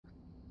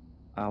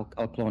I'll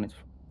clone it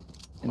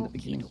in the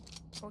beginning.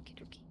 Okay.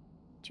 Do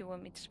you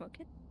want me to smoke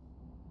it?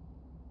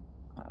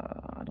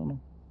 I don't know.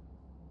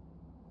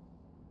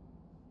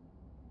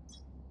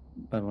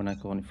 But when I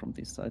clone it from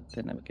this side,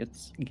 they never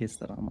guess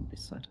that I'm on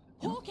this side.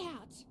 Hawk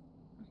out!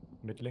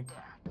 Mid link.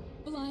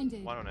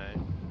 Blinded. One on A.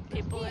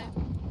 People in.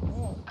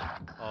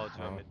 Oh,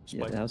 two on mid.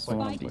 Yeah, they have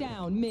someone on Spike B.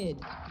 down mid.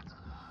 So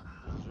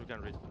we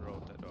can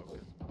rotate. Okay.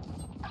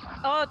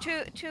 Oh,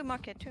 two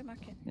market.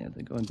 Yeah,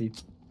 they're going deep.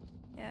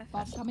 Yeah.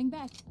 Bot coming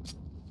back.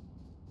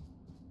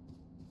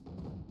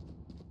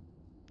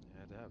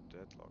 Yeah, they have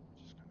deadlock,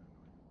 which is kind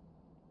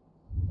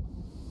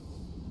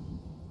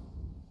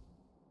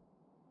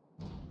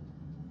of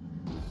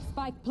annoying.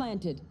 Spike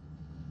planted.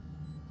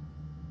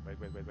 Wait.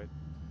 Okay.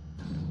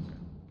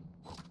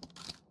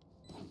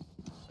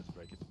 Let's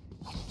break it.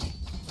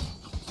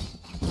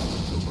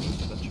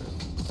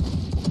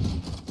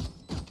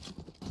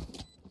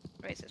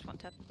 Raise is one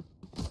tap.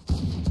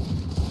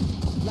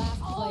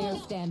 Last player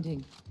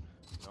standing.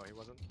 No, he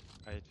wasn't.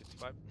 I hit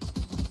 55.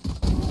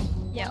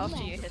 Yeah,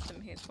 after you hit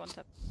him, he's one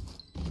tap.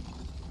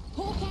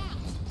 Hawk out!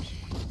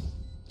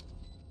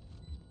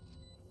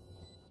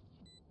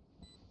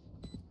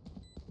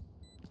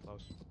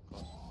 Close.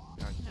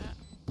 Behind.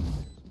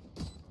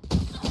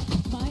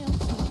 Miles.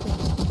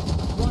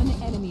 One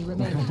enemy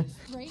remaining.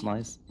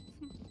 Nice.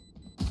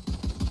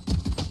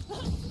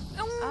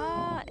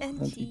 Ah,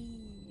 NT. NT.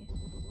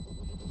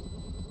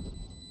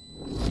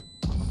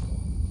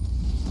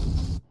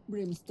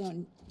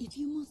 Brimstone, if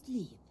you must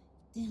leave,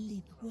 then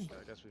leave quick. Okay,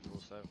 I guess we full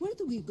save. Where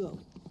do we go?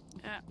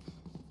 Yeah.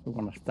 We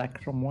wanna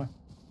stack somewhere.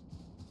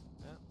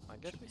 Yeah, I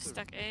guess we could.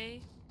 Stuck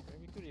A.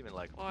 We could even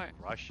like Or-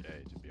 rush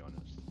A, to be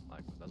honest.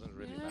 Like, it doesn't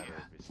really Yeah. matter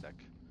if we stack.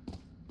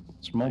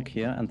 Smoke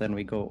here, and then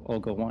we all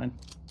go wine.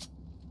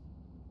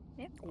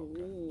 Yep.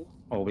 Okay.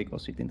 Or we go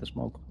sit in the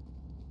smoke.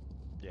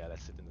 Yeah,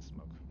 let's sit in the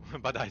smoke.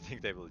 But I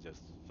think they will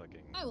just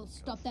fucking. I will kill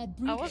stop us. that I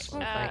brute.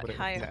 was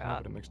higher up.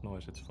 Nobody makes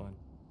noise, it's fine.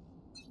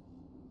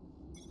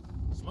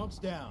 Smoke's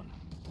down.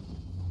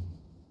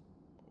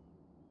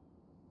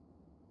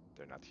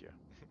 They're not here.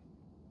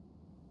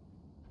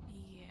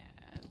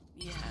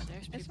 Yeah,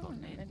 there's people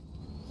in it.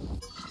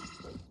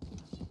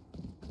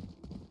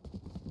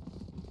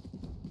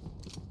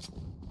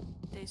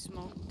 They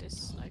smoked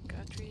this like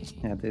a tree.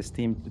 Yeah, they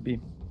seem to be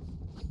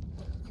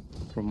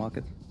pro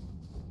market.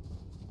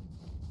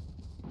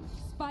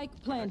 Spike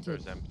Connector planted.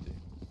 is empty.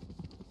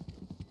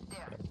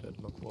 Yeah,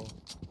 deadlock wall.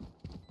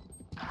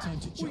 Time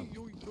to jump.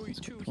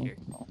 Two here.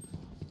 No.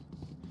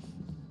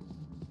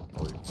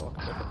 Oh, you talk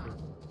deadlock.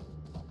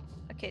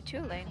 Okay,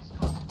 2 lanes.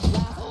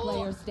 Last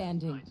player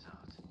standing.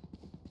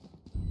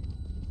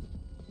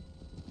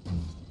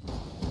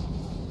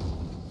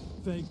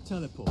 Fake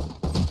teleport.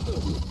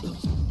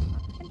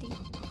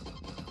 NT.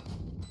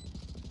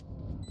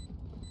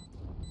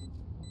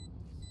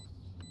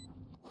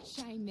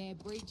 Shame their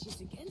breach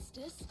is against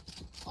us.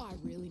 I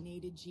really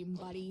need a gym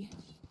buddy.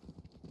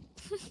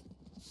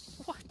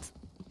 What?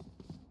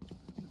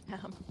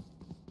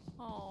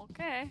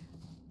 Okay.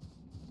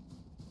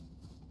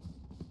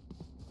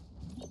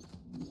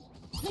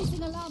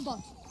 Placing alarm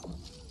bot.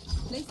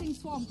 Placing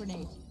swarm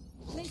grenade.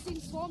 Placing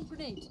swarm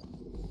grenade.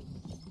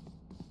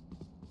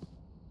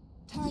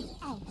 Turret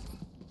out.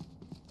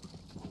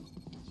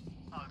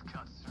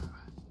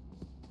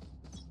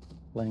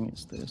 Playing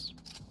is this.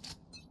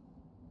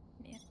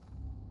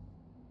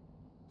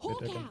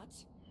 Hawk again. out.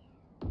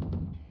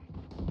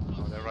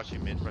 Oh, they're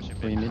rushing mid.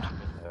 Three mid.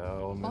 Yeah,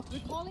 all mid. Bot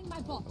recalling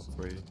my bot. Top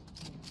 3. 2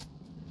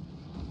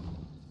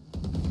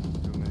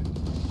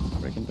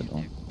 mid. Breaking the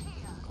door.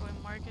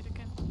 Going market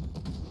again.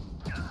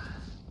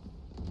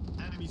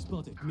 Enemy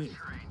spotted mid.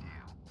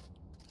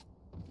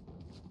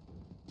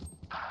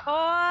 Oh,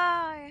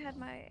 I had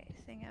my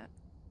thing out.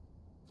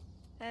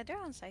 They're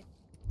on site.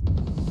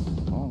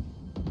 Oh,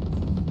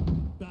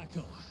 Back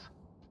off.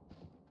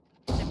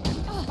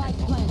 Spike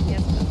planted.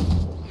 Yes.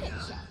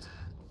 Headshot.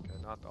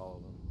 Okay, not all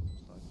of them.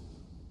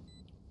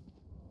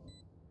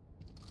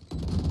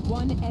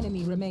 One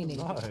enemy remaining.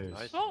 Nice.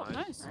 Nice. Oh,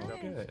 nice.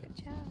 Okay. Good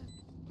job.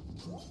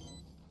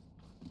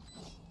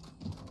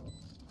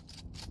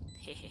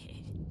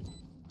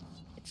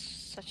 It's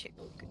such a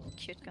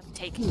cute gun.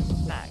 Take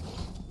it back.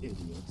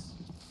 Idiots.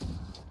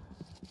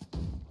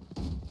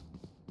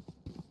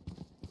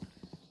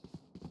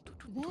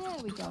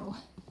 There we go.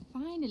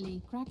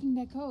 Finally cracking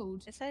their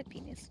code. Is that a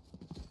penis?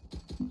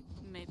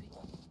 Maybe.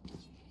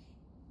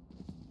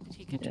 Did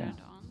he get Yeah.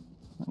 turned on?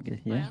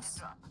 okay, By yeah.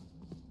 us?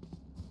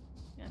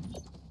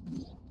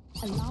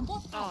 Alarm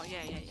bot. Oh,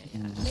 yeah.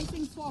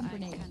 Placing swarm I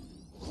grenade. can.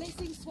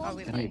 Placing swarm Oh,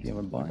 we Can grenade. we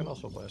even You buy? can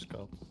also buy a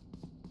scout.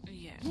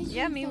 Yeah.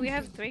 Yeah, I mean, we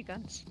have 3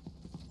 guns.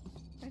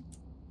 Right?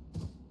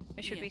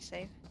 Or should Yeah. we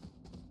save?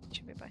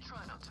 Should we buy?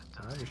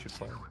 Yeah, we should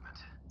buy.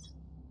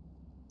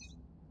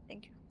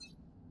 Thank you.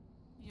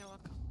 You're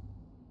welcome.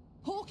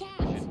 Hawk We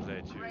out. should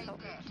play 2 mid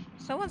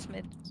Someone's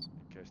mid.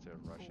 in case they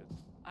rush it.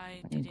 I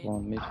I did can it. go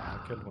on mid. I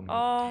killed one.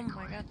 Oh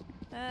my god.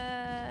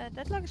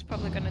 Deadlock is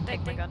probably gonna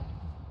take my gun.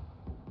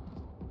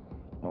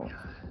 Oh,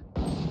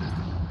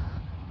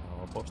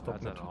 Oh, bot stop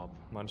That's mid. an op.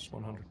 Minus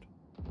 100.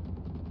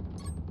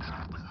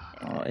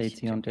 Oh,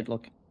 80 on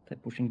deadlock. They're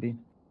pushing B.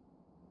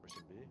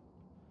 Pushing B.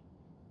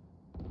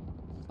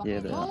 But Yeah,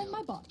 I'm they are. calling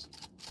my bot.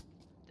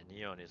 The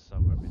neon is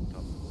somewhere mid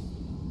top.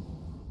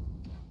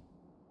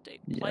 They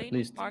Yeah, played at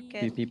least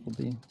Market. 2 people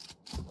B.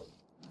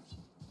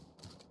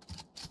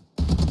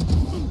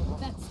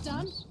 That's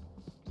done. Nice,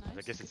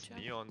 I guess good it's job.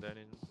 neon then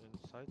in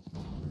sides.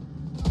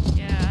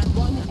 Yeah.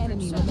 One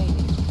enemy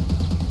remaining.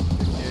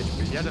 50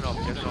 HP. Get an op,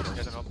 get an op,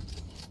 get an op. Oh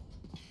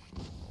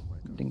my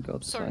god. Didn't go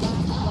to Sorry. side.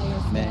 Last player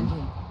Man.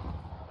 standing.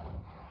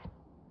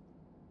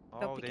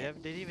 Oh, pick they it. have,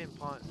 they didn't even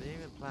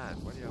plan.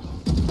 What do you have?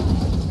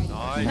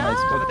 Nice. Nice,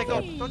 Don't good take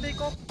job. off. Don't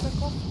take off.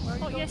 Take off. Where are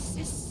you Oh going? yes,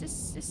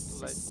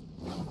 yes.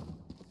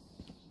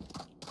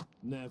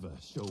 Never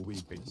show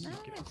weakness.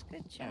 Nice,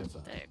 good job. Ever.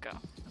 There you go.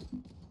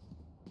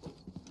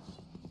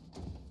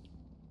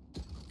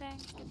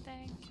 Thank you.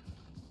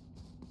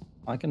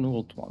 I can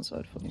ult one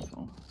side for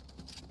info.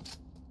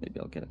 Maybe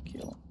I'll get a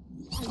kill.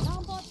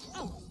 Alarm bot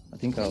out. I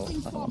think I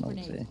Placing don't swamp know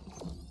grenade. say.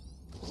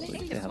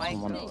 Placing They have Might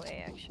someone go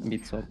away actually.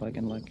 mid so I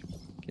can like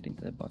get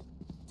into the back.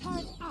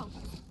 Turret out.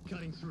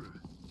 Cutting through.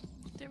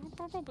 They will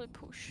probably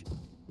push.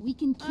 We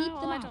can keep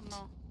Oh, them I out. don't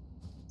know.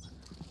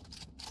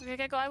 Okay,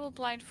 Gecko, I will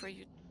blind for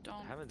you. Don't.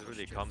 I haven't push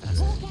really too come fast.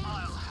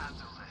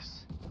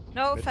 to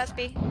No, fast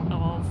B.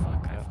 Oh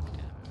fuck! I Yeah. fucked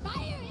it up.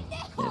 Fire in the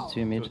Yeah, hole.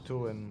 2 mid.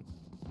 Two in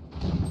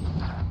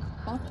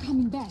Bot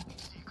coming back.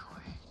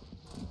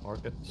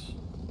 markets.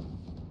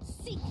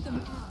 Seek them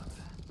out.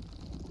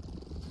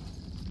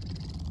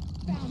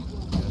 Found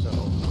one. There's an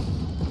ult.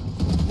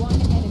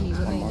 One enemy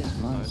One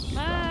remaining. more. Nice.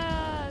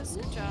 Nice,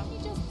 good job. He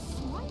just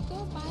swipe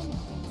those by my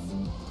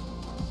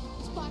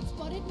face. Spot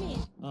spotted me.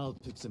 I'll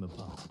pick them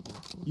apart.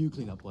 You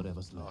clean up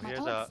whatever's Oh, left. My here's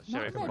a ult's not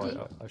sheriff. I can ready.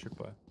 buy. I should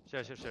buy.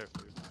 Share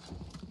for you.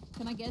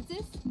 Can I get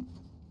this?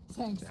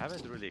 Thanks. They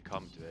haven't really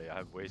come today.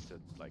 I've wasted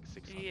like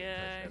 600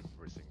 Yeah.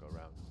 every single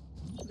round.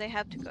 They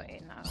have to go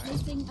in now, right?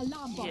 Placing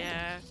alarm bot.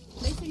 Yeah,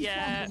 Placing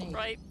yeah, swamp grenade.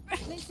 right.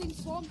 Placing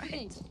swamp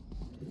grenade.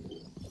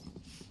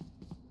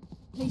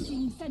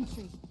 Placing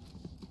sentry.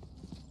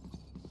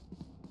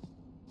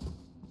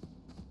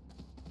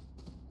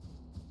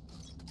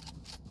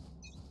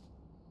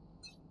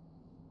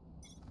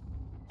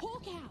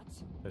 Hawk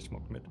out. They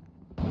smoke mid.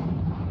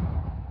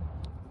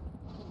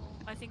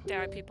 I think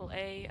there are people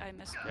A. I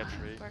missed. Yeah,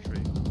 part.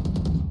 tree.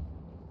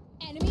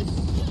 Enemy.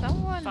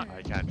 Someone Fuck.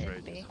 I can't did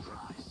trade B. this.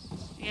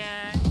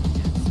 Yeah.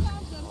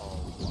 Found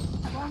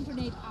them. Bomb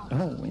grenade out.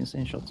 Oh,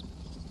 insane shots.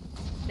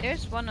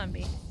 There's one on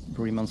B.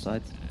 Bream on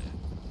side.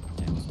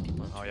 There's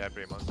people. Oh yeah,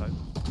 Brim on side.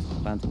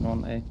 Planting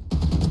on A.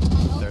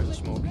 There's a Ultimate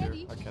smoke here.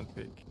 ready. I can't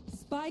peek.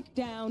 Spike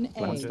down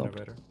One One A. stop.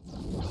 generator.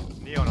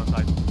 Neon on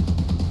side.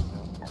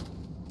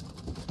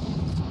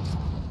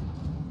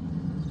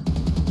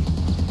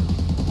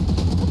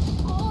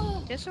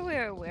 Oh, Just so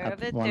we're aware Up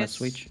of it, one there's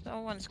switch.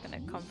 someone's gonna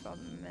come from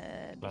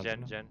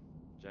Planting. Jen.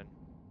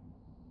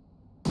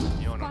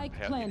 Neon on Spike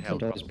hell, in planted. hell.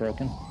 Door is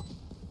broken.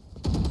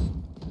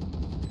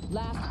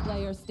 Last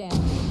player standing.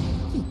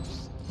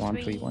 1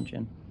 3 1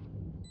 gen.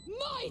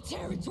 my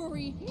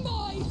territory.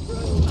 My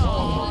fruit.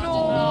 Oh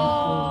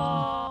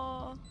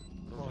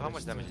no. How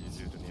much damage did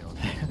you do to Neon?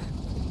 no.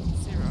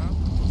 0.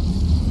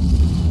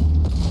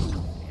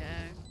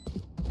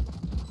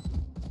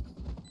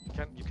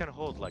 Yeah. You can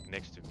hold like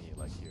next to me,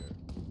 like here.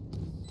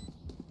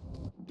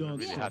 Don't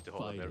really stop have to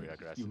hold fighting. very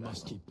aggressive. You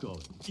must keep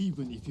going,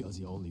 even if you're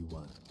the only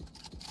one.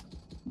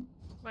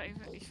 But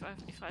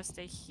if I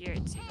stay here,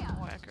 it's even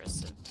more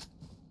aggressive.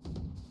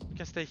 You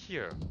can stay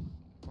here,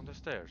 on the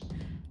stairs.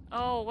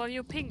 Oh, well,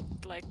 you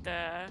pinged like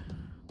here.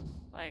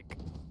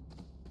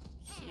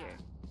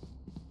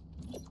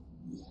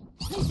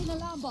 Placing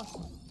alarm bot.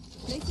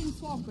 Placing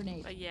swamp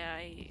grenade. But yeah,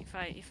 if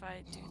I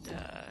do the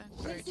bird,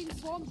 Placing then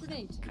swamp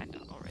grenade. kind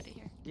of already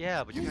here.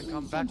 Yeah, but you can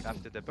come back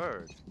after the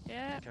bird.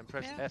 Yeah. You can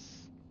press yeah.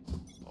 S.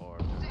 Or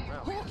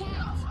well, Hawk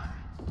out.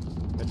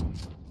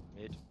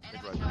 mid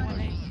No right.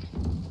 way.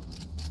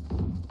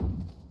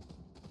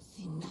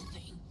 See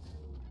nothing.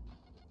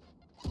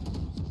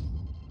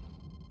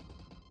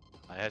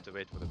 I had to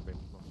wait for the Brim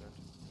from there.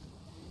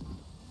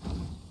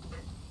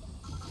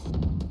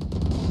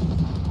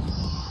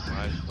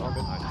 Nice,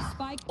 nice.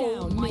 Spike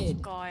Oh down my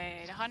mid.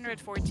 god,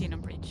 114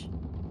 on breach.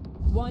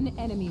 One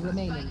enemy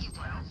remaining.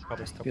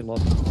 Probably stop. Be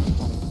lost.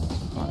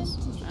 Nice.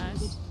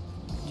 Nice.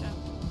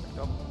 Good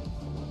job.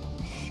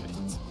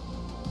 Shit.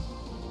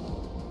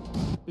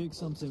 Pick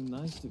something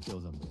nice to kill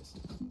them with.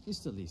 It's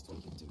the least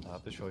we can do. I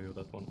have to show you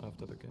that one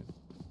after the game.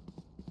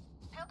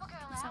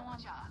 Someone,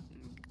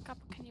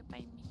 couple, can you buy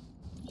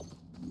me?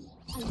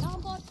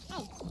 Alarm bot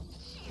out.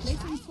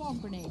 Placing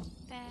swamp grenade.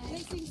 Thanks.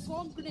 Placing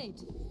swamp grenade.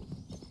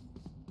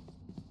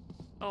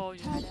 Oh, you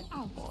Turret had it.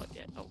 out. Oh,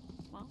 yeah. Oh,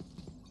 well.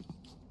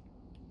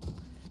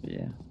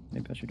 Yeah,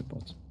 maybe I should have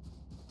bought.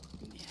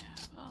 Yeah,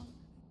 well,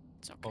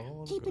 it's okay.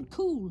 All Keep good. it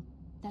cool.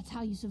 That's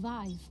how you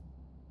survive.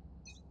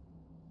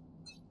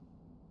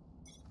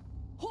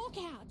 Hawk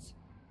out.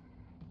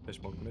 They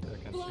smoke mid. I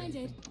can't see Blinded.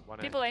 anything. One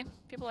A. People A.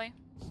 People A.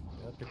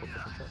 Yeah, people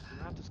pushing shot.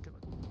 You have to skip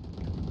it.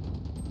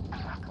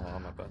 Oh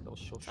my bad. That was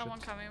so Someone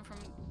shit. coming from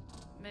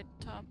mid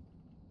top.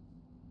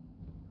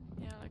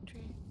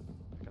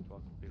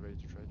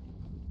 trade.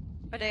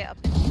 Are they up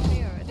in the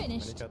tree already? Many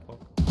Finished. catwalk.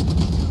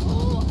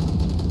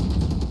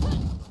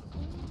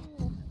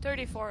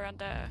 34 on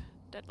the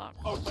deadlock.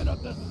 Open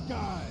up the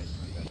sky!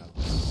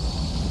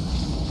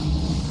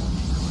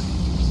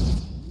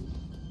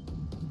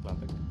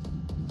 Planting.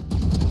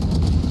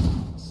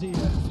 See ya.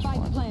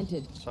 Spike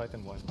planted. Sight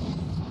and wine.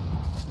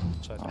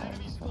 Sight Oh, and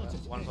wine.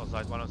 fuck. One on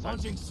side, one on side.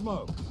 Launching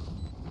smoke.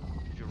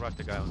 If you rush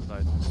the guy on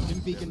side. Dim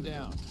beacon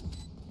down.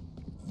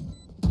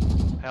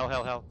 Hell.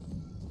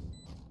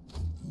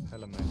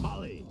 Hella man.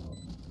 Molly.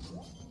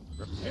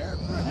 Prepare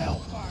for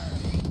hellfire.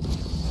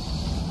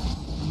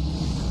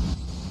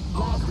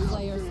 Last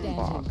player standing.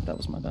 Fuck, that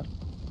was my bad.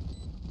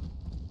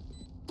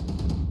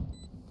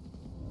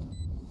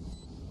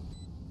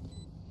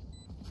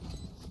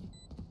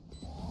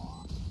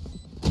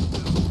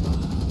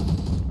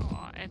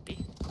 Oh, empty.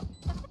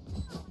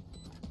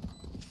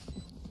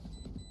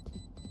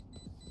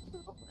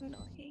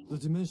 Annoying. The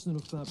dimensional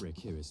fabric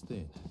here is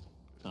thin.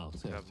 I'll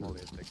Could take have through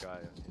mollied it. the guy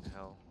in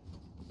hell.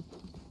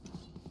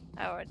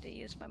 I already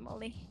used my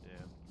molly.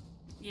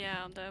 Yeah.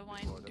 Yeah, on the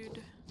wine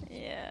dude.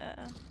 Yeah.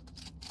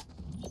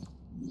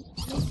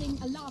 Placing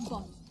alarm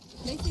bot.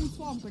 Placing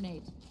swarm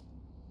grenade.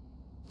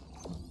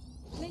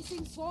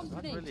 Placing swarm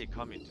Not grenade. really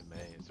coming to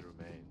main through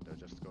main. They're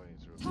just going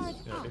through. Turret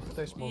Yeah, out. if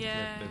they smoke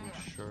Yeah. mid, they would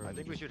sure. I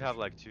think we should have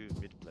like 2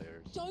 mid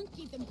players. Don't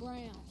give them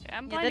ground. Yeah,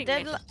 I'm Yeah, blinding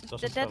mid. the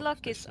Doesn't help deadlock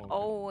if they is smoke it.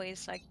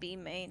 always like B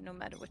main, no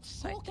matter which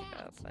side Hawk to go.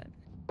 out. But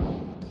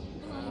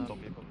Top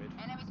people mid.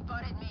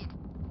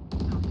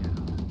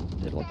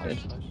 Little bit.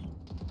 Nice.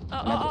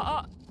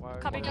 Oh. Why?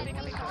 Copy.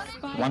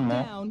 Spike One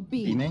more. down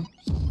B B. main.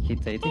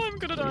 Hit 80. Oh, I'm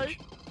gonna die. Reach.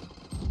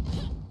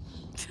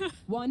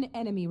 One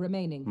enemy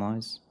remaining.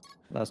 Nice.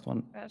 Last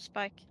one.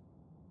 Spike.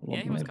 Yeah,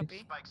 Lobby he was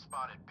maybe.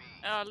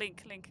 copy.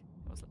 Link.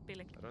 It was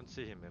B-Link. I don't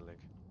see him in link.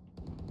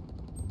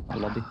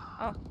 Lobby.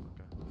 Oh,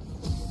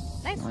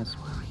 Okay. nice. Nice.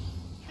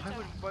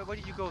 Why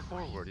did you go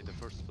forward in the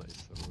first place?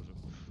 That was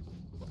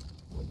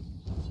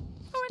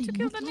I went to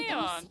kill the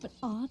neon. But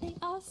are they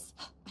us?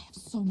 I have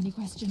so many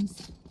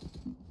questions.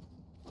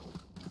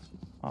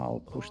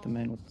 I'll push the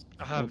main with.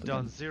 I have with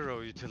done the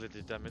 0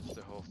 utility damage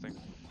the whole thing.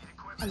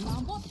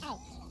 Alarm bot out.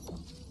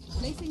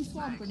 Placing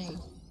swarm grenade.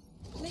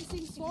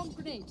 Placing swarm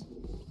grenade.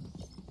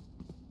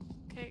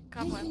 Okay,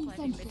 come I'm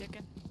blinding mid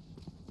again.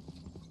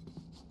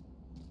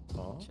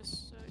 Oh,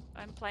 Just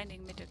I'm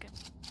blinding mid again.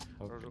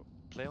 okay.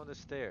 Play on the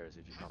stairs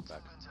if you come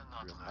back.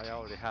 I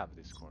already have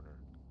this corner.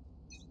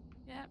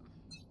 Yeah.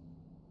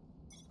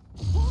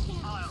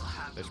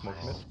 They smoke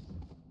mid.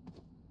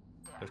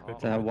 They split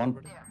They have mid one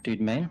already.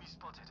 dude main.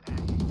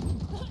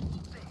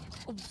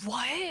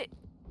 What?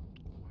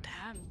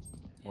 Damn.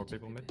 More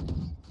people mid.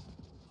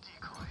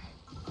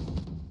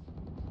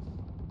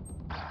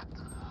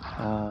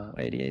 Oh,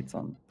 88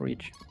 on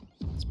breach.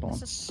 Spawn.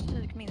 Så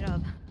sug min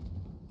röv.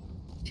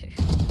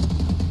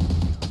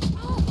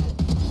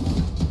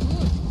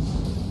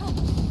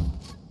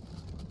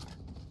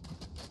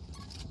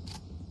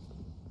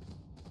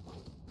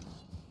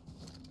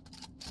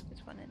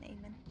 This one in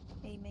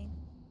A main.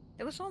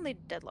 There was only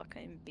deadlock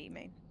in B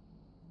main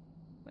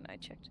when I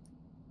checked.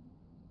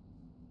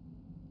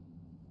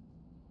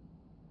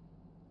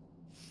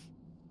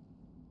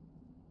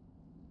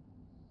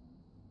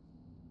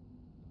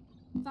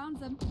 Found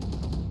them.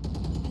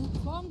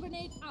 Swarm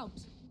grenade out.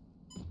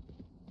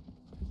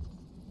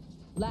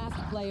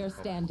 Last player Of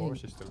standing.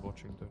 course, he's still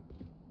watching too.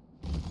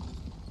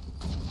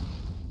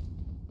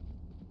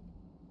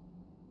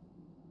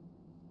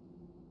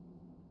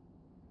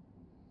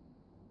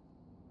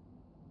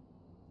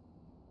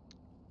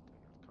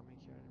 They're not coming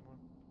here anymore.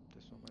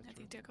 They saw my I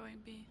think turret. they're going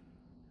B.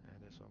 Yeah,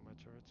 they saw my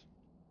turret.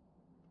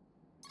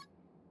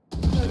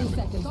 30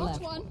 seconds Got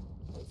left. one.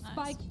 Nice.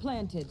 Spike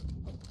planted.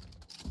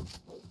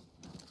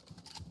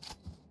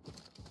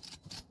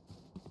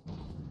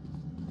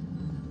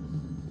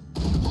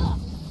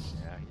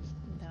 Yeah,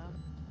 he's. No.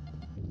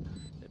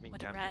 They've been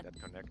What a camping rat. that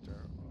connector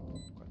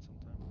quite some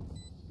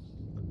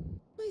time.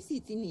 My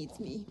city needs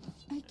me.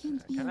 I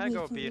can't be Can I away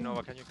go for B, long.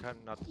 Nova? Can you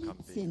not come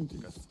Let's B? end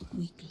Because this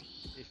quickly.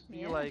 if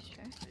we Yeah, like,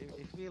 sure.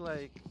 if we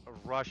like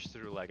rush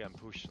through like and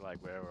push like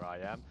wherever I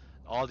am,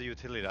 all the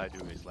utility I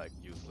do is like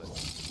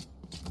useless.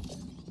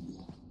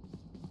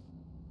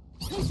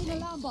 Placing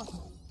alarm bot.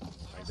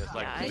 Like there's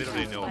like Yeah, I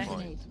literally can't no play.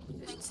 point.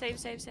 Save.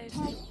 Turret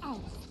out.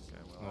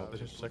 Okay, well, No, I this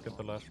will is second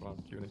to last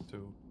round. You need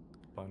to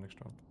buy next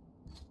round.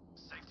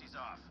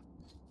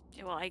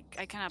 Yeah, well, I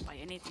cannot buy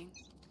anything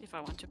if I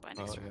want to buy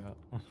next Oh round.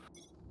 yeah.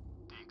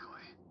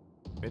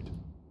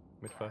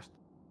 Mid fast.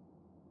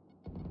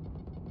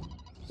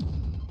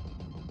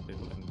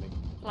 People ending.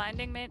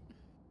 Blinding mid.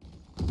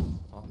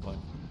 Oh,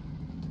 blind.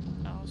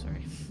 Oh,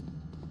 sorry.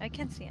 I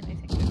can't see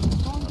anything.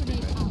 Swarm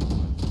grenade out.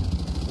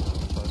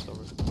 Fast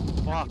over.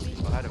 Fuck!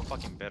 I had a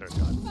fucking better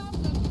gun. Found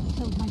them.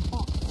 Killed my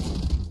bot.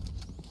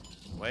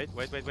 Wait!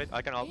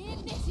 I can ult.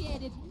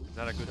 Initiated. It's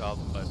not a good ult,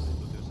 but it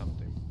will do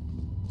something.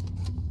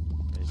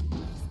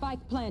 Maybe.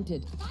 Spike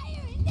planted.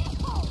 Fire in the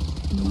hole.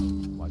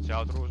 Watch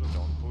out, Rusu,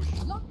 don't push.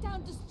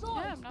 Lockdown destroyed.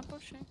 Yeah, I'm not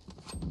pushing.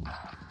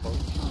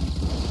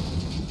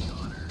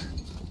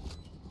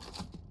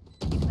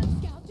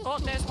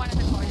 there's one in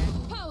the corner.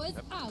 Powers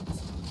out.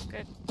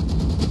 Good.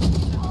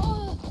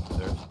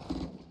 There's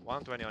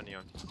 120 on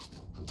neon.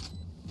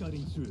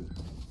 Cutting through.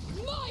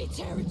 My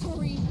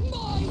territory.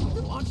 My.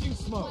 Launching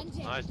smoke. One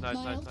down. Nice, nice,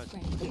 My nice, ult's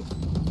nice. ready.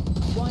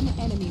 One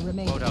enemy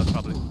remaining. Both out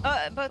probably.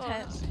 Both Oh,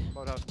 heads.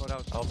 Both out, both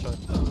out. I'll try.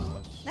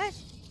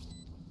 Nice.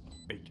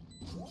 Big.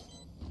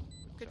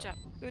 good job.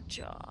 Good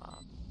job.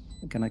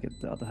 Can I get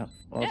the other half?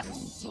 Oh, Yep.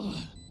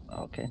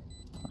 okay.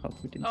 I hope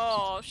we didn't.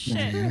 Oh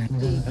shit.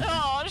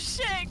 Oh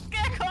shit.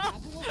 Get off. Grab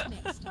a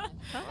wolf next time.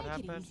 What Make it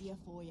happened? easier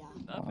for ya.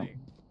 Nothing.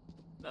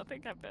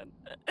 Nothing happened.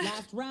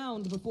 Last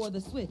round before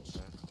the switch.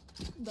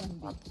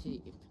 Don't be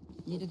cheap.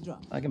 Need a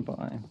drop. I can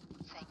buy.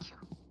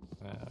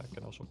 I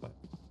can also buy.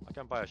 I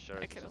can buy a shirt.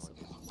 I can also.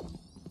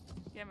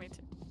 Yeah, me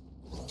too.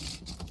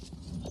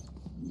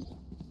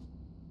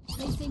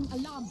 Placing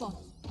alarm bot.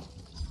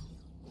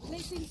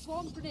 Placing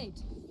swarm grenade.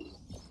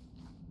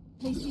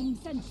 Placing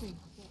sentry.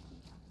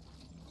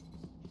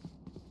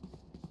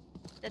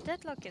 The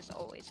deadlock is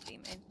always B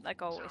main.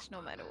 Like always,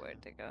 no matter where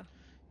they go.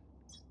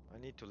 I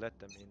need to let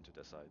them into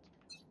the site.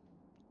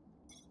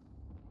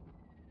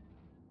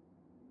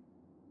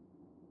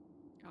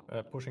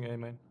 Pushing A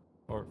main.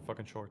 Or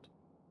fucking short.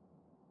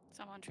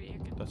 Someone tree you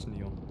can. That's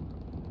neon.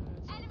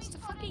 It's the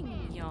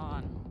fucking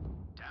neon.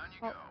 Good,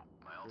 good.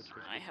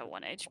 I have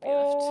 1 HP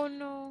Oh left.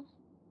 no.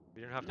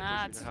 We don't have to Nah,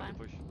 push, we it's don't have to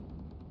fine. push.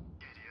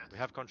 We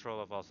have control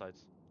of all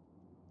sides.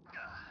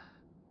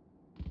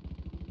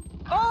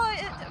 Oh!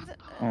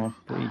 Oh,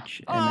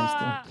 breach.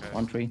 Ah. still.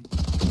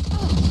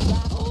 1-3.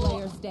 Last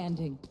player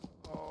standing.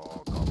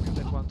 Oh, come you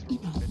let one through.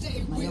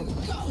 My ult.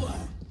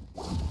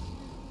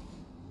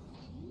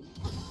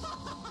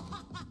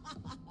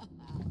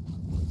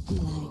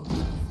 Blind.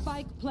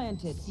 Spike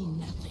planted. See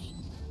nothing.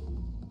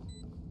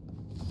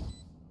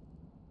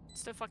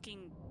 It's the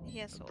fucking He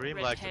has all. Bream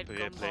red likes to head play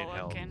plain combo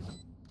hell. again.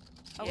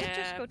 I would just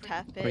Yeah, go Bream-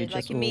 tap it, Breach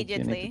like is ult, you need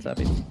immediately. to tap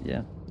it.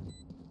 Yeah.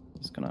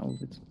 Just gonna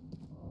ult it.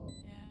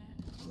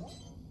 Yeah.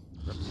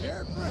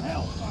 Prepare for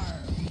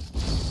hellfire.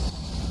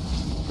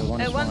 The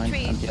one is 1-3,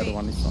 mine and the other 3.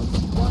 one is on.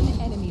 One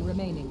enemy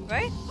remaining.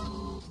 Right?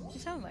 You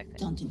sound like that.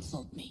 Don't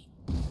insult me.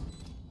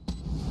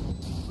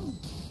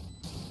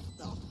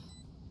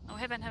 Oh,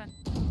 heaven, heaven.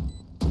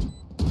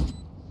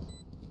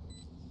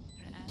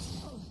 Your ass.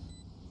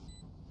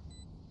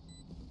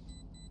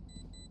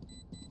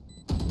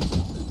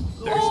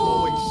 There's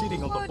no way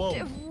sitting on the What?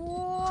 bone.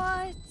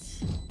 What?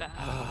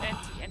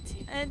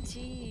 Anti.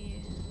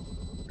 Anti.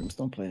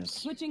 Brimstone players.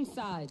 Switching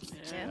sides.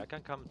 Yeah. I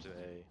can come to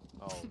A.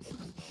 Oh, no,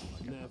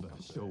 I cannot Never come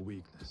to show A.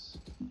 weakness.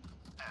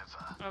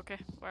 Okay,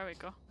 where we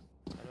go?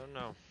 I don't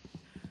know.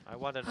 I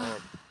want an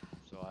orb,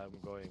 so I'm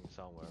going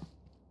somewhere.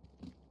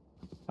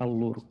 I'll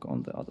lurk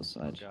on the other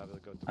side. Okay, I will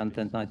go to And B.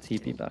 then I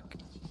TP back.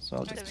 So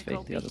I'll Okay, just we go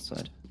fake the B. other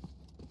side.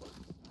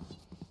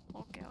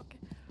 Okay.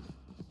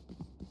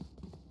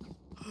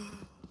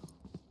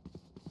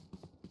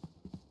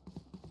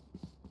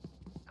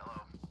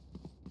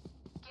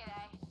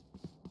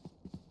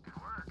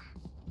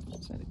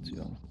 Send it to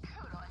you.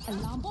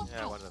 Alarm bot Yeah,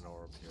 I out. want an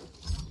orb here.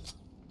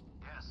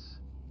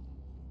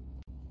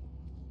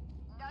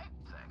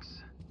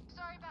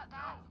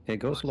 Okay,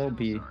 go slow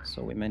B,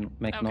 so we make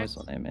Okay. noise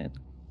on A main.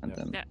 And Yeah.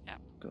 then Yeah.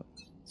 go.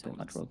 So They might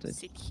let's rotate.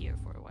 sit here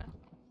for a while.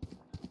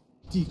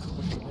 Decoy.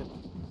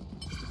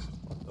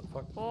 What the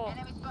fuck? Oh,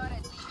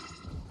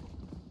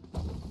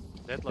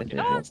 Deadlock They in did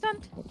A. Oh, it. it's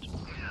stunned.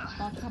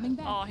 Bot coming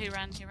back. oh, he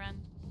ran. Yeah.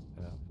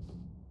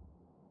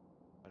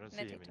 I don't see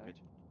Mid him in victor. mid.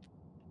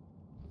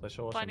 They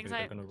show us Blinding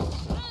something, they're sight. gonna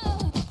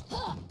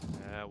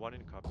roll. One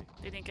in copy.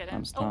 Didn't get I'm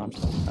him. stunned.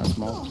 I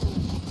smoke.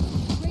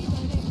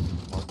 Reloading.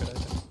 Market, I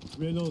think.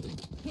 Reloading.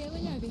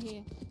 Healing over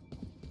here.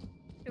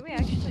 Do we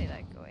actually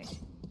like going?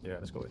 Yeah,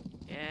 let's go in.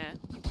 Yeah.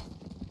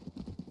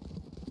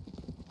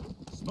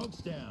 Smoke's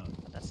down.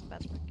 Oh, that's the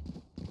bad spec.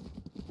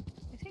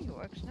 I think it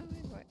works. No,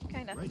 it works.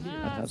 Kinda. Right here.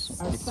 I have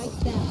some Our people.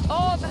 spike's down.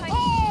 Oh,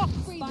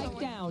 behind. Spike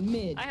down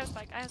mid. I have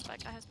spike.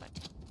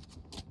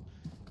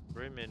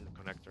 Brim in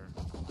connector.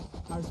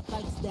 Our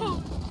spike's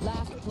down.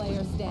 Last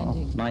player Oh,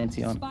 standing.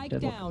 90 on. Spike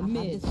Deadlock. down I have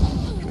mid. this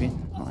one. 3.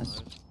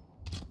 Nice.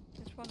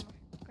 There's one more.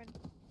 Good.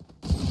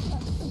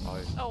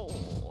 Oh,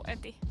 Oh,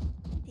 empty.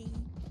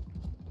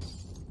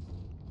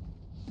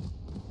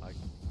 like,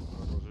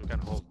 you can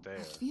hold I there.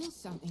 feel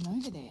something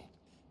over there.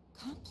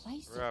 Can't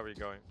place Where it. are we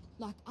going?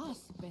 Like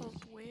us, but Oh,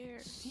 where?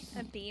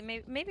 And B.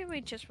 Maybe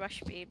we just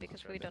rush B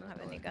because we Okay, don't then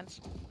have I'm any going.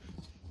 guns.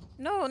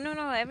 No.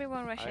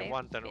 Everyone rush I A.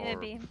 want an Yeah,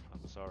 orb. B.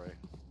 I'm sorry.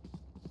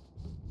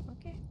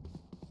 Okay.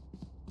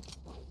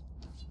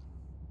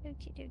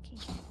 Okie dokie.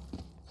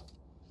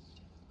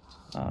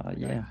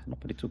 Yeah,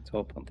 nobody took the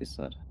op on this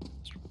side.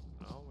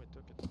 No, we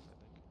took it, I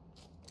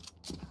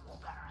think.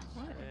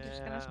 What? They're just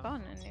Yeah. gonna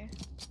spawn in here.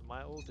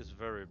 My ult is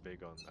very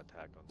big on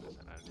attack on this,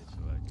 and I need to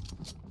like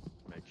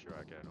make sure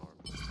I get an orb.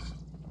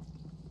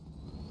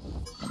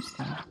 I'm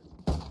stunned.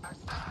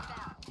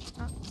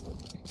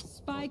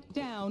 Spike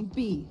down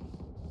B.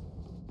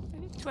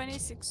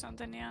 26 on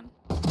the neon.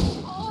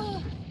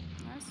 oh,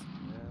 Nice.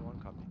 Yeah, one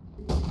copy.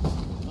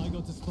 I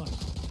got the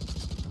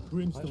spike.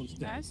 Brimstone's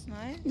down. Nice.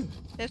 Nice.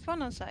 There's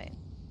one on site.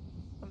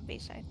 on B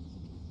side.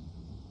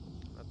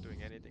 Not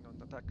doing anything on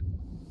attack.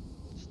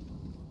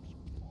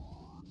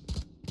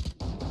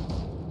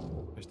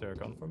 Is there a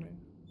gun for me?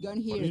 Gun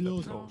here.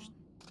 Reload. No.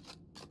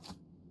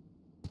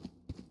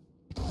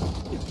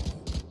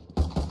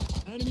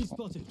 Enemy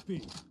spotted. B.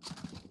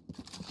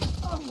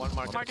 One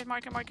market.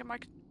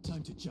 Market.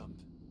 Time to jump.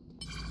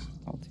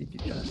 I'll TP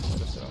guys.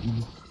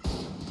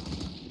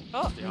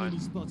 Oh! Enemy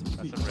Behind. spotted.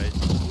 That's B. a raid.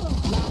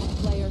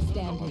 Last player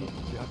standing.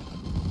 Yeah.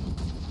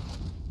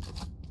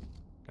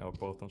 Yeah, we're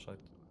both on site.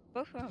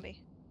 Both on B.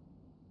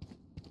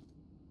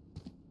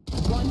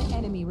 One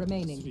enemy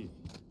remaining. B.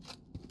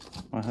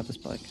 I have the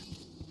spike.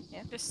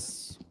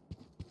 This.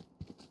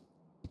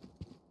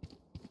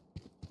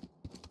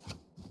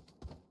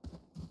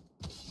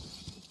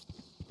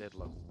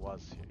 Deadlock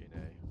was here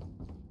in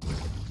A.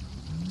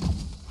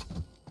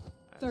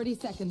 30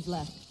 seconds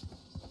left.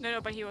 No,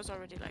 but he was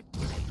already like.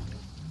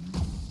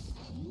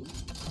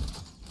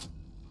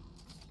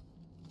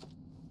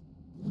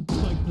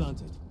 Spike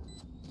planted.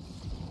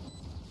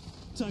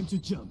 Time to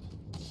jump.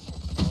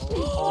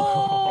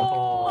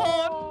 Oh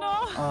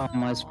no!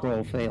 My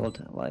scroll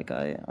failed. Like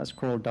I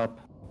scrolled up,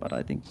 but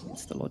I think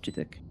it's the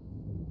Logitech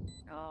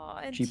Oh,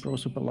 and G Pro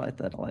Super Light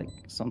that like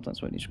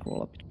sometimes when you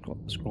scroll up,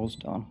 it scrolls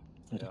down.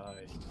 Yeah,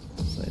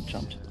 So it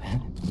jumped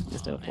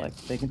instead of like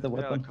taking the They'll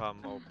weapon. come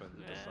open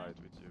the Yeah. side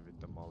with you with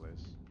the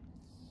mollies.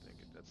 I think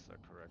that's the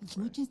correct As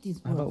way. much as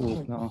this I have a world ult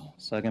hurt me, now,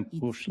 so I can it's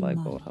push like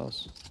mine,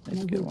 boathouse. and I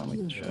Maybe get will one kill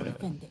with to shot.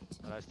 defend it.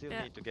 But I still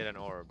Yeah. need to get an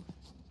orb.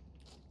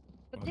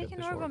 But I'll they get can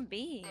this orb orb. on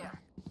B.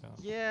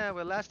 Yeah,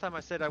 well last time I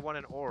said I want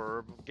an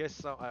orb.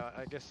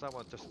 I guess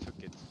someone just took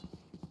it.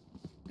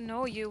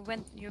 No, you've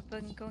been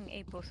going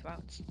A both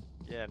routes.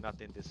 Yeah,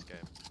 not in this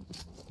game.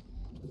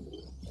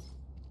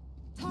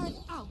 Turret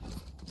out.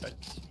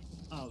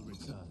 I'll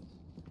return.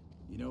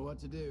 You know what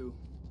to do.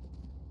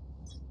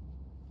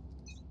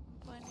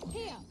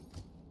 Here.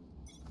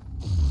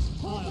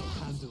 I'll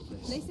handle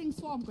this. Placing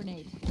swarm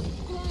grenade.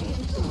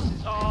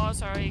 Oh,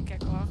 sorry,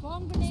 Gekko.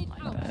 Swarm grenade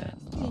out.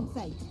 Still in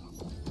sight.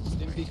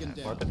 Stim beacon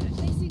down.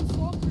 Placing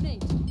swarm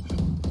grenade.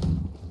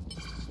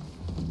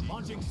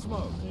 Launching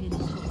smoke. Enemy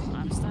spotted.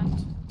 I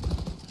understand.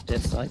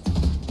 Dead side.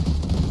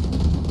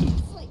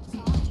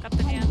 Got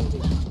the hand.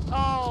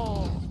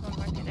 Oh! One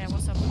market there,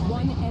 what's up?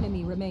 One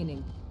enemy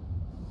remaining.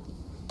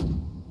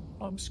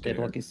 I'm scared.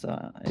 Deadlock is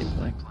A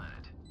play.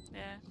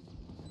 Yeah.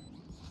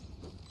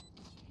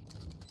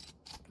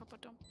 Papa,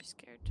 don't be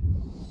scared.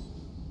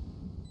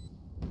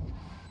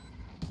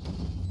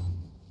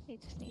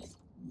 Need to sneeze.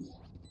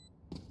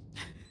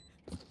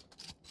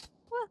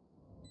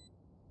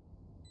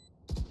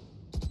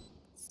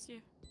 It's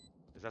you.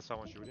 Is that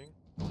someone shooting?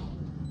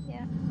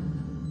 Yeah.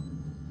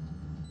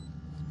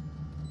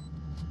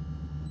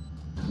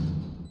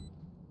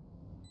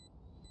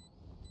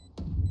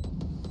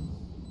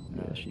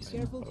 Yeah, she's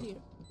Careful here.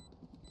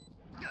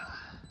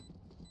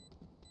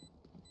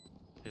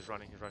 He's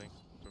running.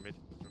 Through mid.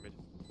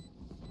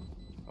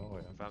 Oh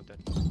yeah. Fountain.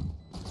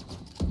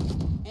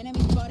 Enemy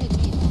spotted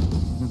me.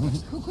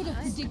 Who could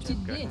have predicted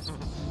Okay. this?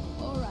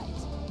 Alright,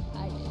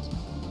 I did.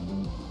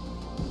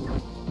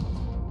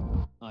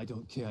 I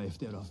don't care if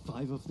there are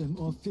 5 of them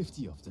or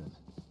 50 of them.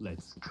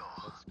 Let's go.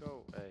 Let's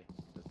go A.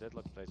 The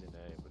Deadlock plays in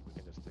A, but we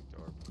can just take the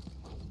orb.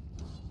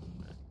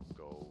 And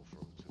go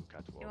from 2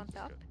 catwalk. You want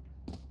the up?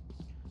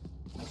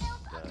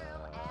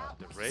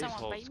 The race Someone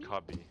holds buy me?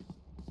 cubby.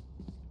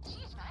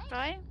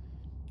 Right?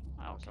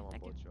 Oh, okay, Someone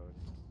thank you. bought you already.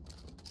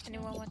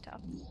 Anyone want to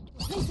up?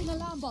 Placing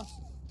alarm bot.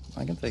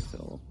 I can take the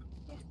ult.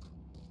 Yeah.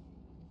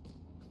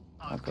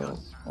 I'll go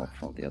off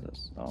from the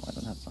others. Oh, I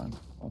don't have time.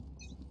 Oh.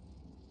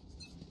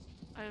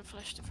 I will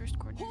flash the first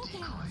corner. Hawk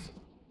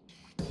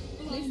out.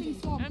 Placing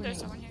swarm Oh, there's grenade.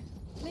 someone here.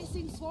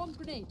 Placing swarm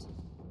grenade.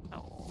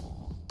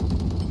 Oh.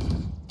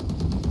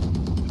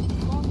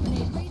 Swarm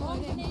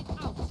grenade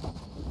out.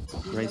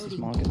 Racist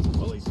market.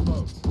 Fully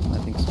smoked. I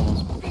think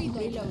someone's pushing.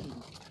 Reloading.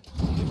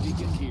 Stim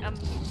beacon here.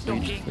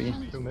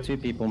 Donkey. Two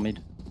people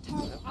mid.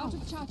 Turret out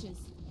of charges.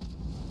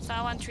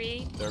 Someone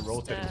tree. They're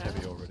rotating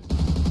heavy already.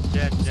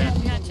 Jen. Jen.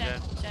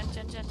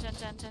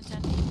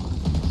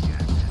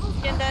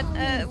 Yeah,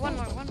 that, one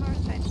more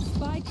side.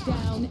 Spike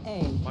down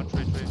A. 1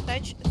 3 3.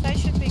 Side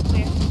should be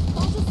clear.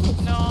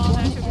 No, One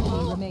there's a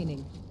enemy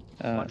remaining.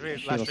 One tree,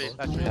 She last was tree,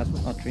 last tree.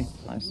 at tree.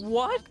 Nice.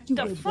 What You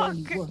the will fuck?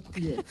 barely work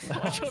here.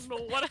 I don't know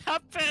what I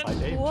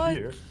happened. aimed What?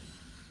 here.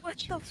 What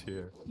the Shoots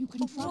here. You can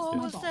trust What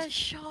my was bot. that I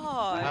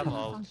shot? have Don't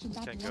ult. function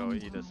that Can go one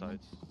either time. side.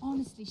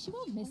 Honestly, she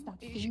won't miss that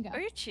finger.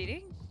 Are you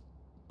cheating?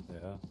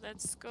 Yeah.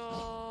 Let's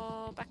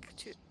go back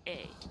to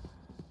A.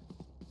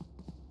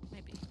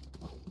 Maybe.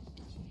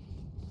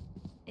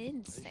 If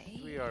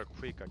Insane. we are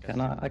quick, I Can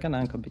I can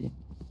anchor B,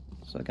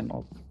 so I can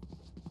ult.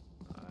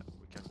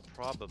 we can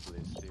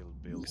probably still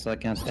build. Because I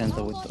can't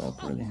enter with the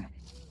ult really.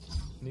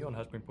 Neon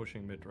has been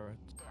pushing mid, right?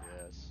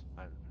 Yes,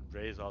 and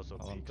Ray's also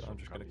I'm peeks from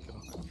just gonna cubby kill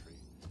him. on tree.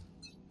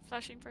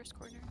 Flashing first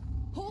corner.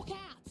 Hawk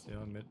out. Yeah,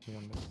 mid,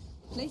 Neon mid.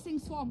 Placing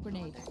swarm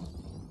grenade.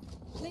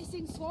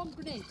 Placing swarm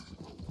grenade.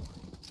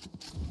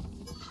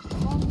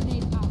 Swarm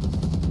grenade out.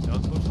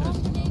 Don't push Swarm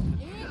it. grenade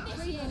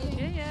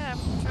initiated. Yeah,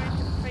 I'm trying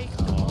to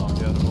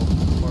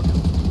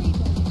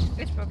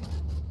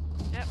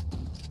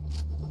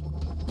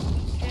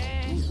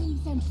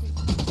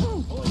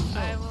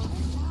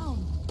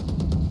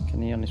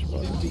Neon is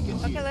broken.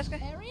 Okay, let's go.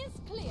 Area's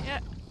clear. Yeah.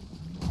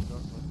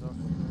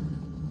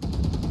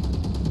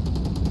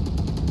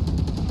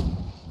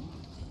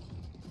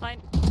 Fine.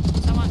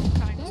 Someone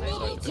coming to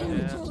Enemy save.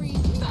 territory.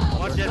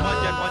 One jet.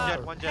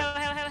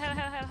 Hell,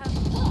 hell.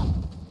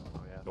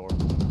 Oh yeah. Door.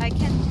 I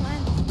can't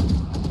plant.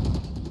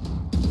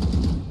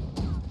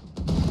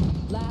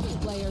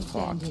 Last player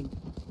standing.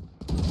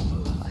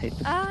 I hate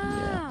the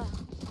Ah!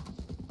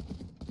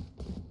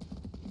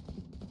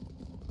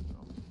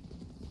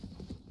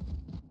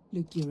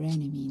 Look your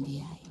enemy in the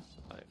eye.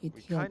 Like, It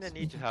we kind helps of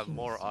need to with have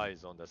more accuracy.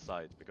 eyes on the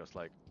site because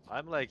like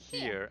I'm like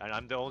here and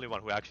I'm the only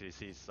one who actually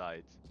sees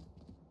site.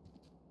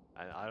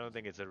 And I don't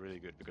think it's a really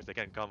good because they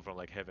can come from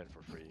like heaven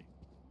for free.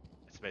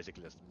 It's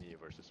basically just me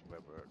versus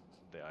whoever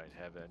they are in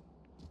heaven.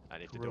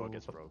 And if the door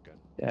gets broken.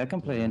 Yeah, I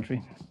can play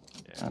entry.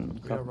 Yeah. And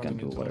We are Cup can running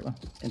do into, whatever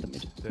in the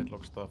mid.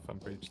 Deadlock stuff and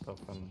breach stuff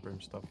and brim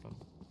stuff and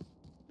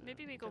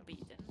Maybe we go B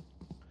then.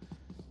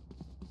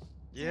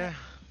 Yeah.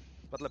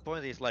 But the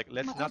point is like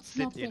let's My not ult's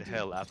sit not in ready.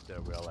 hell after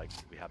we are like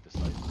we have the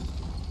site.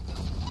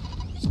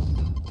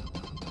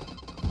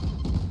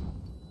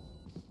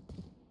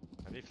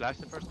 Can we flash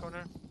the first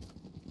corner?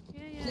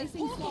 Yeah.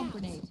 Placing swarm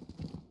grenade.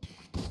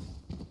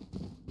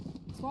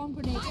 Swarm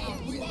grenade out.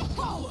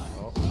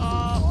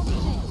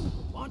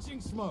 Oh,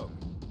 Launching smoke.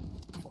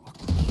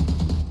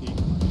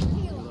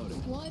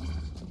 Squad.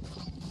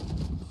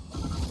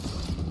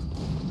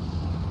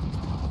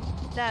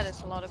 That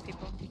is a lot of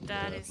people.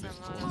 that is a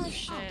lot of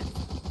shit.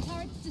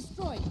 Turrets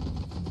destroyed.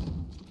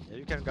 Yeah,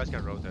 you guys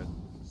can rotate.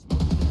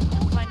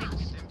 I'm finding.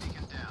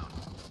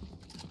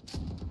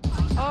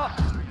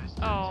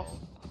 Oh.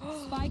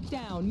 Spike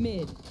down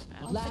mid.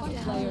 Last Spike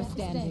player down.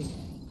 standing.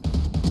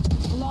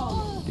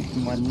 Long.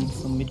 You might need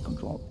some mid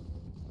control.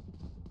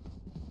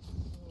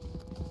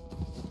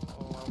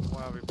 Oh,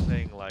 why are we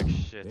playing like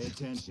shit? Pay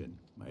attention.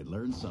 Might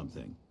learn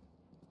something.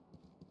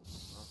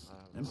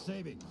 I'm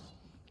saving.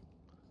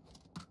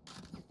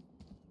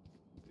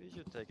 We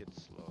should take it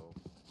slow.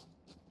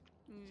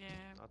 Yeah.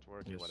 Not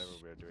working Yes. whatever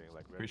we're doing.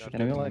 Like we we're should not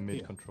Can we take like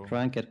mid control.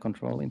 try and get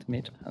control into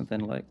mid and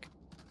then like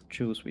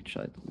choose which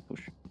side we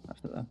push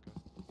after that?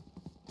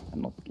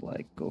 And not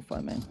like go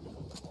 5 main.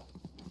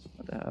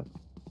 But they have,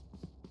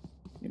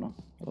 you know,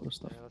 a lot of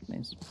stuff. Yeah,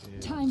 Mains. Yeah.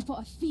 Time for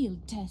a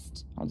field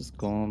test. I'll just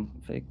go on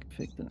fake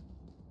the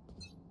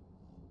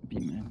B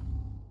main.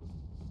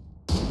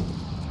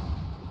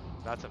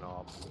 That's an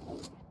op.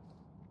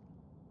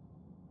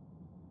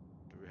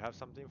 Do we have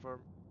something for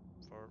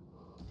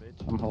mid?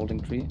 I'm holding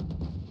 3.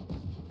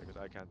 Because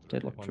I can't.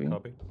 Deadlock. One Tree.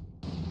 copy. Is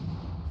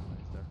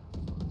there?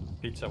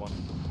 Pizza one.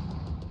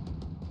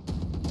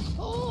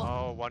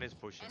 Oh, one is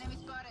pushing.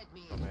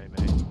 From A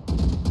main.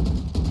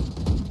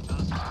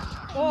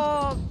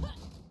 Oh!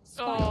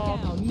 Spike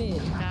down mid.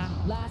 Yeah.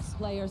 Last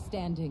player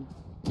standing.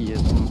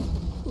 Yes.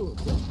 Oh,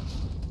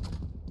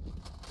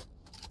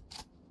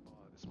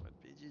 this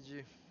might be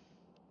GG.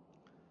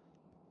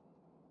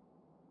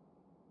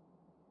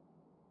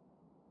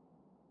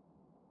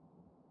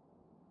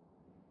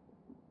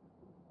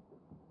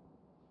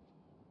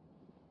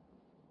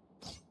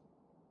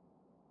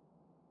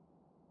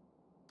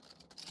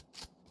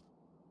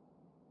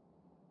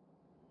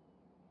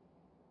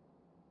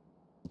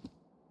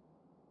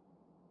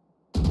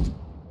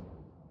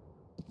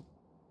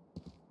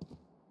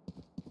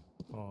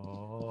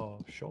 Oh,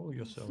 show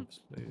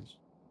yourselves, please.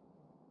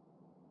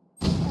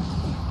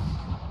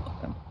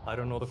 I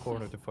don't know the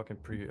corner to fucking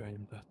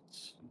pre-aim that.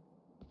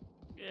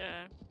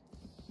 Yeah.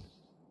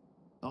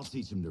 I'll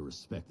teach them to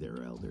respect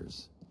their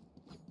elders.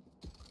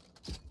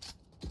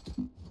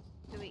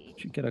 Do we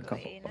Should get a go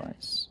couple A now?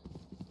 buys.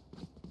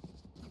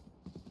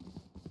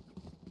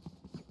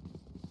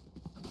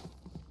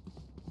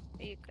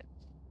 You could.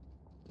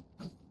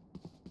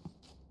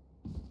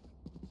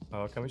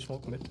 Can we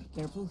smoke mid?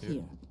 Careful Here.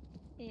 here.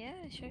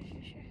 Yeah, sure.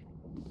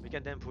 We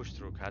can then push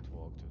through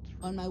catwalk to 3.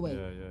 On my way.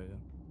 Yeah.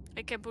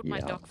 I can put my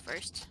Yeah. dog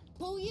first.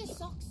 Pull your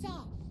socks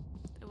up.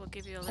 It will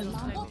give you a little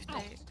Alarm time if out.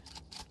 they.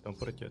 Don't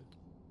put it yet.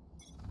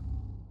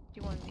 Do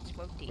you want me to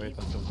smoke D? Wait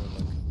until they're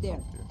like There.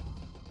 up here.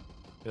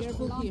 Yes,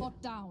 Careful no. here.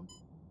 down.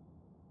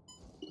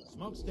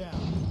 Smoke's down.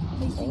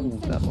 Oh,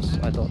 that was.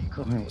 I thought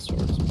it was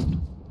swords.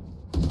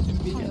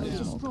 Turret Yeah.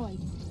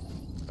 destroyed.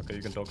 Okay,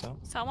 you can talk now.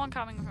 Someone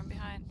coming from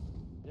behind.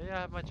 Yeah,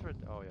 I have my turret.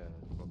 Oh yeah,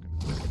 it's broken.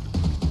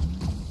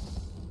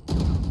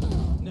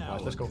 Now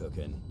Right, let's we're go.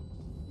 cooking.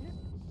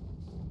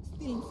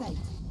 Still in sight.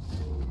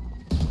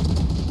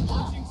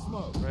 Launching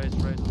smoke. Raise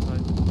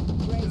inside.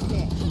 Raise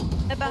there.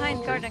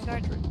 Behind, garden.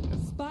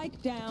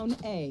 Spike down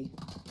A.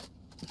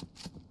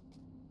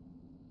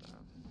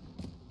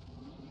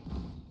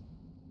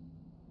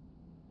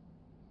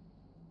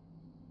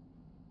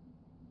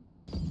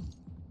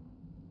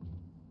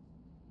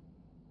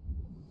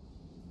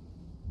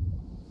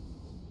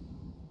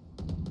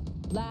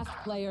 Last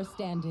player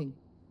standing.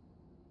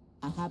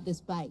 I have the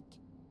spike.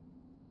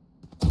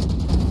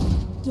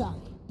 Die.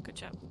 Good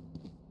job.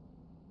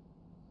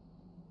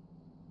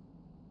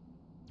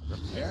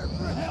 Prepare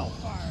for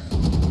hellfire.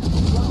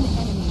 One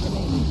enemy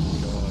remaining.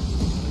 God,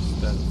 what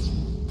is that?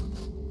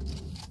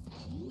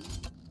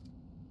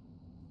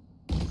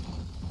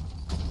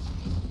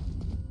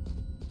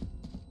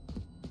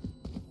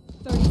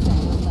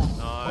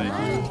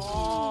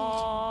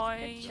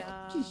 Good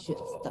job. You should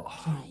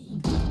stop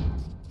trying.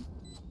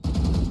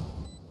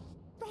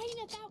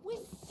 Raina, that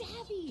was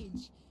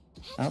savage.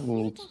 I How'd you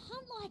will. get to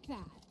hunt like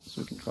that?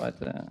 So we can try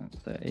the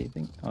A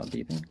thing, or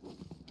D thing.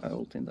 I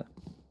ult in the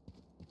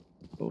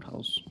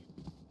boathouse.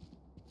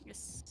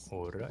 Yes.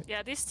 Alright.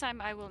 Yeah, this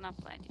time I will not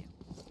blind you.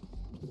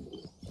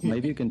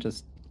 Maybe you can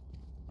just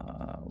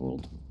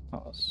ult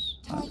us.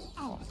 Turn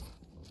out.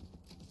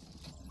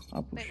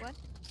 I'll push. Wait, what?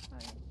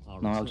 Oh,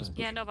 No, I'll just push.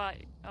 Yeah, no, but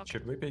okay.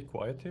 Should we be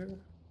quiet here?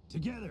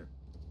 Together.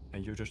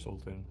 And you just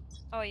ult in.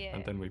 oh yeah.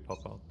 And then we pop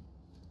out.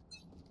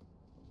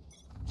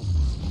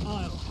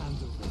 I'll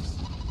handle this.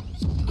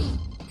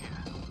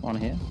 One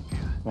here,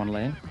 one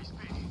lane.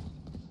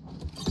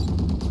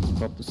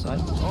 Drop the side.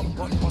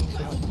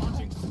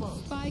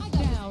 Spike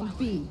down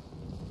B.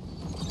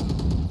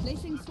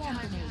 Placing swarm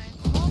grenade.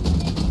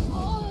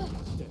 Oh,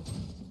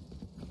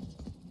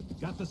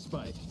 Got the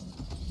spike.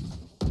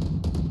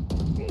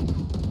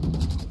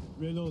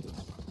 Reloaded.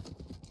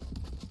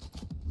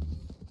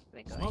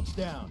 Wait, go Smoke's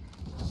down.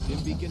 Stim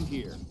beacon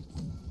here.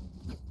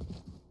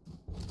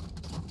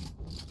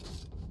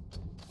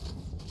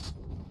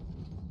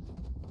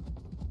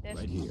 There's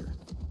Right here.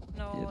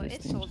 no, Yeah, there's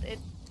it's things. sold. It.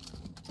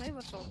 Wait,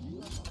 what's sold?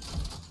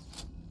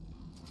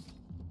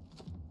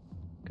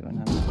 Go and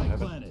have Spike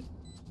planted.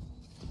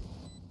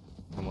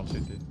 I'm on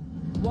CT.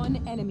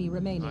 One enemy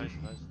remaining. Nice,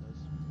 nice, nice.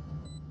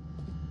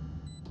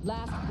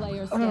 Last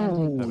player standing.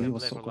 Oh, We he have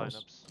was play so for close.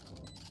 lineups.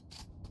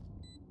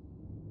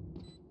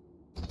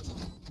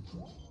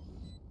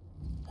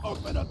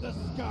 Open up the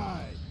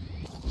sky.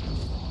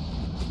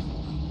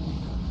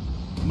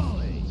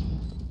 Molly.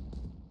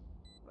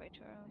 Way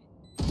too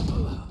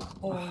early.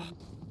 Oh.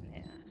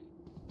 Yeah.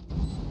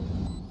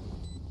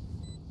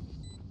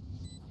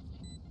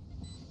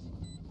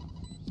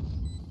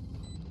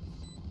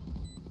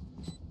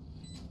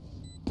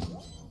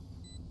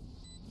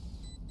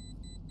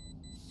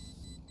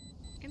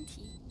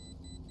 Empty.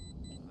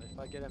 If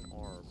I get an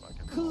orb, I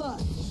can Clutch.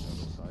 ult on the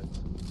other side.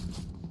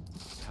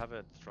 We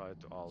haven't tried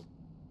to ult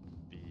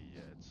B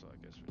yet, so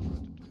I guess we try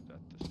to do that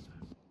this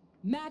time.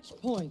 Match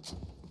point.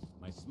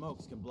 My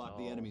smokes can block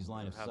the No, enemy's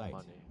line we of have sight.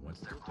 money.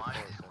 What's Let's their do the plan?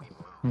 force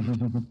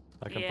anyway.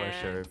 I can buy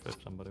Yeah. sheriff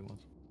if somebody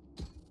wants.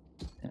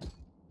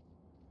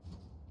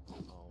 Oh,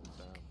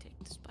 damn. Take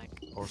the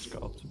spike. Or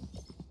scout.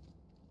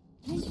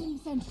 placing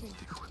sentry.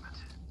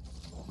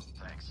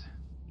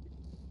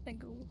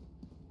 Thank you.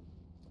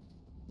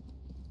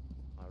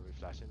 Are we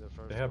flashing the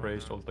first They have one,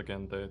 raised or- ult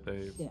again. They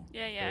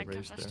Yeah, yeah, I can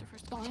raised flash there. the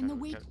first one. Find the Can-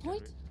 weak can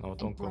point. No,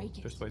 don't go. break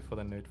it. Just wait for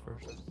the nade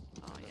first. Oh,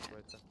 Let's yeah.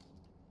 wait then.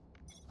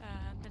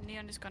 The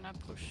neon is gonna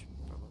push,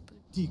 probably.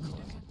 Decoy.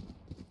 Okay.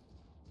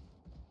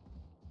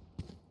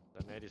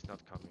 The nade is not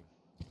coming.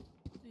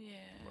 Yeah.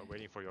 We're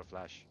waiting for your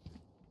flash.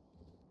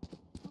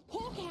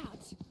 Hawk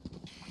out.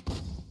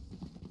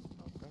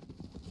 Okay.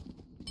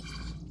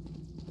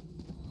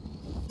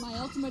 My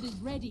ultimate is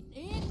ready.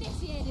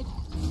 Initiated.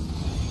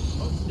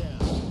 Smoke's down.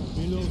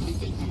 Stim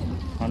beacon here.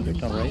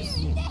 100 on race.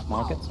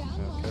 Market.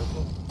 Yeah,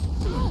 careful.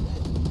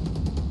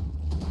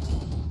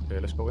 Okay,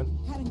 let's go in.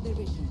 Cutting their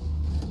vision.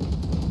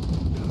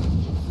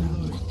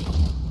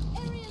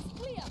 Area's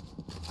clear.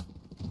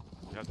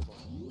 You have the ball.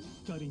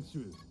 Cutting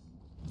through.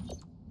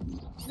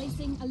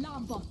 Placing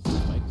alarm bot.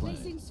 Spike planted.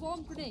 Placing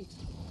swarm grenade.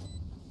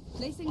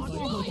 Placing My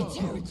swarm grenade.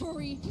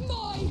 territory.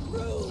 My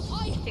rule.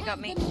 I He have got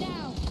me. them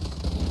now.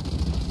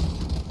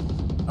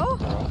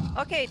 Oh,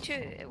 okay.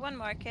 One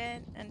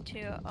market and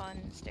 2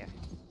 on stair.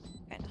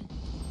 Kinda.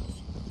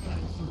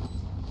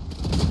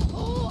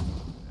 Oh,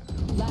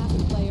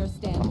 Last player One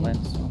standing.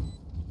 lane, so.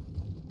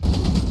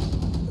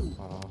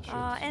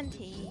 Ah, shit. NT.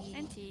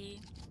 NT.